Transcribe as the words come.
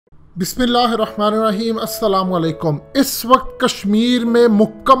बिस्मिल्लाहिर्रहमानिर्रहीम अस्सलाम वालेकुम। इस वक्त कश्मीर में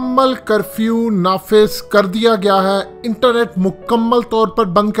मुकम्मल कर्फ्यू नाफिज कर दिया गया है। इंटरनेट मुकम्मल तौर पर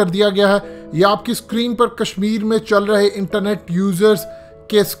बंद कर दिया गया है। यह आपकी स्क्रीन पर कश्मीर में चल रहे इंटरनेट यूजर्स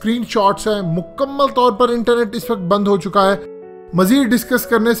के स्क्रीनशॉट्स हैं। मुकम्मल तौर पर इंटरनेट इस वक्त बंद हो चुका है। मजीद डिस्कस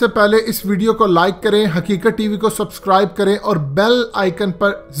करने से पहले इस वीडियो को लाइक करें, हकीकत टीवी को सब्सक्राइब करें और बेल आइकन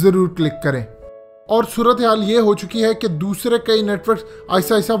पर ज़रूर क्लिक करें। और सूरत हाल ये हो चुकी है कि दूसरे कई नेटवर्क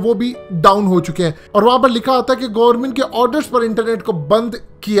ऐसा ऐसा वो भी डाउन हो चुके हैं और वहाँ पर लिखा आता है कि गवर्नमेंट के ऑर्डर्स पर इंटरनेट को बंद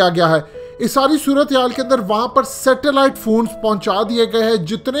किया गया है। इस सारी सूरत हाल के अंदर वहाँ पर सैटेलाइट फोन्स पहुँचा दिए गए हैं।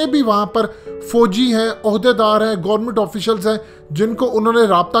 जितने भी वहाँ पर फौजी हैं, ओहदेदार हैं, गवर्नमेंट ऑफिशियल्स हैं, जिनको उन्होंने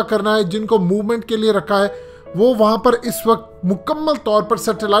राब्ता करना है, जिनको मूवमेंट के लिए रखा है, वो वहाँ पर इस वक्त मुकम्मल तौर पर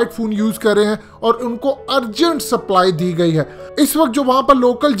सैटेलाइट फ़ोन यूज़ कर रहे हैं और उनको अर्जेंट सप्लाई दी गई है। इस वक्त जो वहाँ पर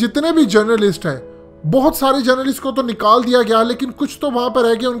लोकल जितने भी जर्नलिस्ट हैं, बहुत सारे जर्नलिस्ट को तो निकाल दिया गया, लेकिन कुछ तो वहाँ पर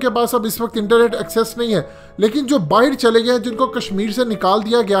रह गए, उनके पास अब इस वक्त इंटरनेट एक्सेस नहीं है। लेकिन जो बाहर चले गए हैं, जिनको कश्मीर से निकाल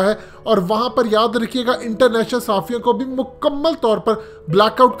दिया गया है, और वहाँ पर याद रखिएगा इंटरनेशनल सहाफ़ियों को भी मुकम्मल तौर पर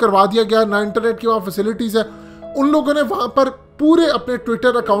ब्लैकआउट करवा दिया गया। ना इंटरनेट की वहाँ फैसिलिटीज़ है। उन लोगों ने वहाँ पर पूरे अपने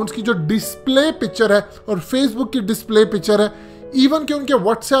ट्विटर अकाउंट्स की जो डिस्प्ले पिक्चर है और फेसबुक की डिस्प्ले पिक्चर है, इवन कि उनके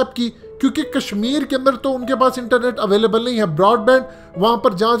व्हाट्सएप की, क्योंकि कश्मीर के अंदर तो उनके पास इंटरनेट अवेलेबल नहीं है, ब्रॉडबैंड वहां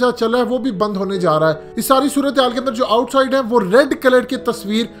पर जहां जहां चला है वो भी बंद होने जा रहा है। इस सारी सूरत हाल के अंदर जो आउटसाइड है वो रेड कलर की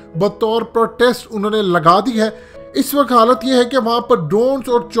तस्वीर बतौर प्रोटेस्ट उन्होंने लगा दी है। इस वक्त हालत यह है कि वहां पर ड्रोन्स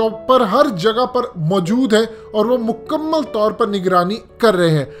और चॉपर हर जगह पर मौजूद है और वो मुकम्मल तौर पर निगरानी कर रहे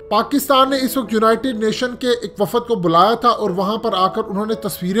हैं। पाकिस्तान ने इस वक्त यूनाइटेड नेशन के एक वफद को बुलाया था और वहां पर आकर उन्होंने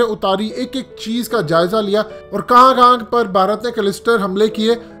तस्वीरें उतारी, एक एक चीज का जायजा लिया और कहां पर भारत ने क्लस्टर हमले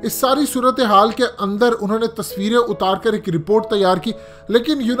किए। इस सारी सूरत हाल के अंदर उन्होंने तस्वीरें उतार कर एक रिपोर्ट तैयार की।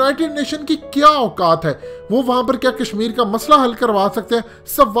 लेकिन यूनाइटेड नेशन की क्या औकात है, वो वहां पर क्या कश्मीर का मसला हल करवा सकते हैं?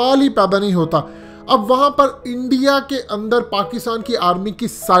 सवाल ही पैदा नहीं होता। अब वहां पर इंडिया के अंदर पाकिस्तान की आर्मी की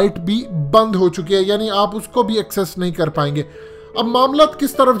साइट भी बंद हो चुकी है, यानी आप उसको भी एक्सेस नहीं कर पाएंगे। अब मामला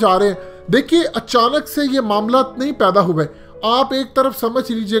किस तरफ जा रहे हैं? देखिए, अचानक से ये मामला नहीं पैदा हुए। आप एक तरफ समझ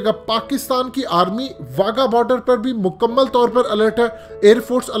लीजिएगा, पाकिस्तान की आर्मी वाघा बॉर्डर पर भी मुकम्मल तौर पर अलर्ट है,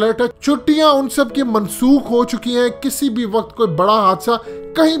 एयरफोर्स अलर्ट है, छुट्टियां उन सब की मनसूख हो चुकी हैं। किसी भी वक्त कोई बड़ा हादसा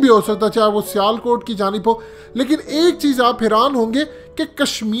कहीं भी हो सकता है, चाहे वो सियालकोट की जानिब हो। लेकिन एक चीज आप हैरान होंगे कि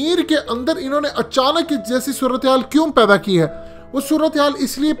कश्मीर के अंदर इन्होंने अचानक जैसी सूरत हाल क्यों पैदा की है? वो सूरत हाल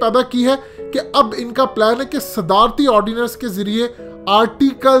इसलिए पैदा की है कि अब इनका प्लान है कि सदारती ऑर्डिनेंस के जरिए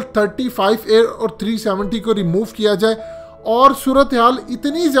आर्टिकल 35A और 370 को रिमूव किया जाए। और सूरत हाल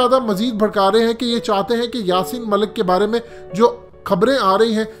इतनी ज़्यादा मजीद भड़का रहे हैं कि ये चाहते हैं कि यासीन मलिक के बारे में जो खबरें आ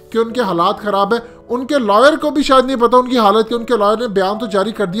रही हैं कि उनके हालात ख़राब है, उनके लॉयर को भी शायद नहीं पता उनकी हालत की। उनके लॉयर ने बयान तो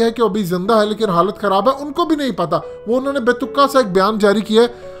जारी कर दिया है कि वो अभी जिंदा है लेकिन हालत ख़राब है, उनको भी नहीं पता। वो उन्होंने बेतुक्का सा एक बयान जारी किया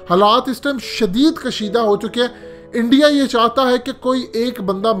है। हालात इस टाइम शदीद कशीदा हो चुके हैं। इंडिया ये चाहता है कि कोई एक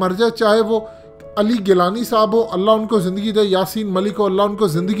बंदा मर जाए, चाहे वो अली गिलानी साहब हो, अल्लाह उनको ज़िंदगी दे, यासीन मलिक हो, अल्लाह उनको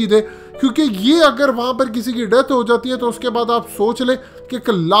ज़िंदगी दे, क्योंकि ये अगर वहाँ पर किसी की डेथ हो जाती है तो उसके बाद आप सोच लें कि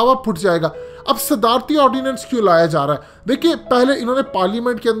लावा फुट जाएगा। अब सदारती ऑर्डिनेंस क्यों लाया जा रहा है? देखिए, पहले इन्होंने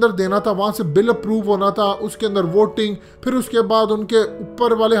पार्लियामेंट के अंदर देना था, वहाँ से बिल अप्रूव होना था, उसके अंदर वोटिंग, फिर उसके बाद उनके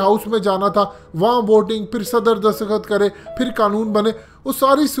ऊपर वाले हाउस में जाना था, वहाँ वोटिंग, फिर सदर दस्तखत करे, फिर कानून बने। उस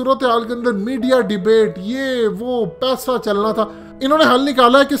सारी सूरत हाल के अंदर मीडिया डिबेट, ये वो पैसा चलना था। इन्होंने हल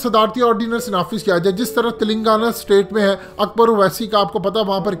निकाला है कि सदारती ऑर्डिनेंस नाफिज किया जाए। जिस तरह तेलंगाना स्टेट में है, अकबर ओवैसी का आपको पता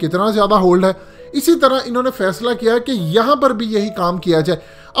वहाँ पर कितना ज़्यादा होल्ड है, इसी तरह इन्होंने फैसला किया है कि यहाँ पर भी यही काम किया जाए।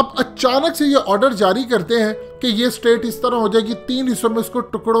 अब अचानक से ये ऑर्डर जारी करते हैं कि ये स्टेट इस तरह हो जाएगी, 3 हिस्सों में इसको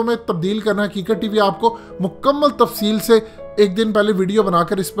टुकड़ों में तब्दील करना। हकीकत टीवी आपको मुकम्मल तफसील से एक दिन पहले वीडियो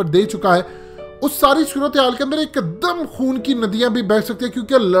बनाकर इस पर दे चुका है। उस सारी सूरत हाल के अंदर एकदम खून की नदियां भी बह सकती है,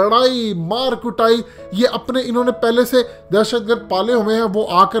 क्योंकि लड़ाई मार कुटाई ये अपने इन्होंने पहले से दहशतगर्द पाले हुए हैं, वो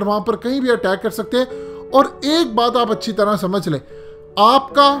आकर वहां पर कहीं भी अटैक कर सकते हैं। और एक बात आप अच्छी तरह समझ लें,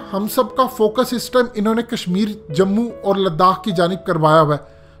 आपका हम सब का फोकस इस टाइम इन्होंने कश्मीर, जम्मू और लद्दाख की जानिब करवाया हुआ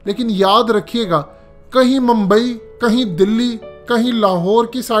है। लेकिन याद रखिएगा, कहीं मुंबई, कहीं दिल्ली, कहीं लाहौर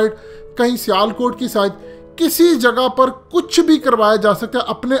की साइड, कहीं सियालकोट की साइड, किसी जगह पर कुछ भी करवाया जा सकता है।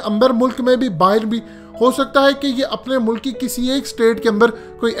 अपने अंदर मुल्क में भी, बाहर भी हो सकता है कि ये अपने मुल्क की किसी एक स्टेट के अंदर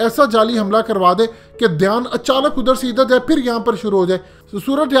कोई ऐसा जाली हमला करवा दे कि ध्यान अचानक उधर से इधर जाए, फिर यहाँ पर शुरू हो जाए। तो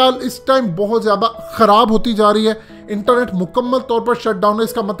सूरत हाल इस टाइम बहुत ज़्यादा ख़राब होती जा रही है। इंटरनेट मुकम्मल तौर पर शट डाउन है।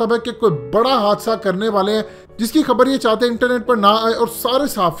 इसका मतलब है कि कोई बड़ा हादसा करने वाले हैं, जिसकी खबर ये चाहते हैं इंटरनेट पर ना आए, और सारे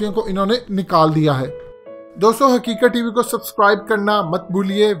सहाफ़ियों को इन्होंने निकाल दिया है। दोस्तों, हकीकत टीवी को सब्सक्राइब करना मत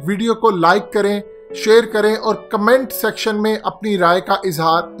भूलिए, वीडियो को लाइक करें, शेयर करें और कमेंट सेक्शन में अपनी राय का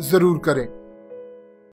इजहार ज़रूर करें।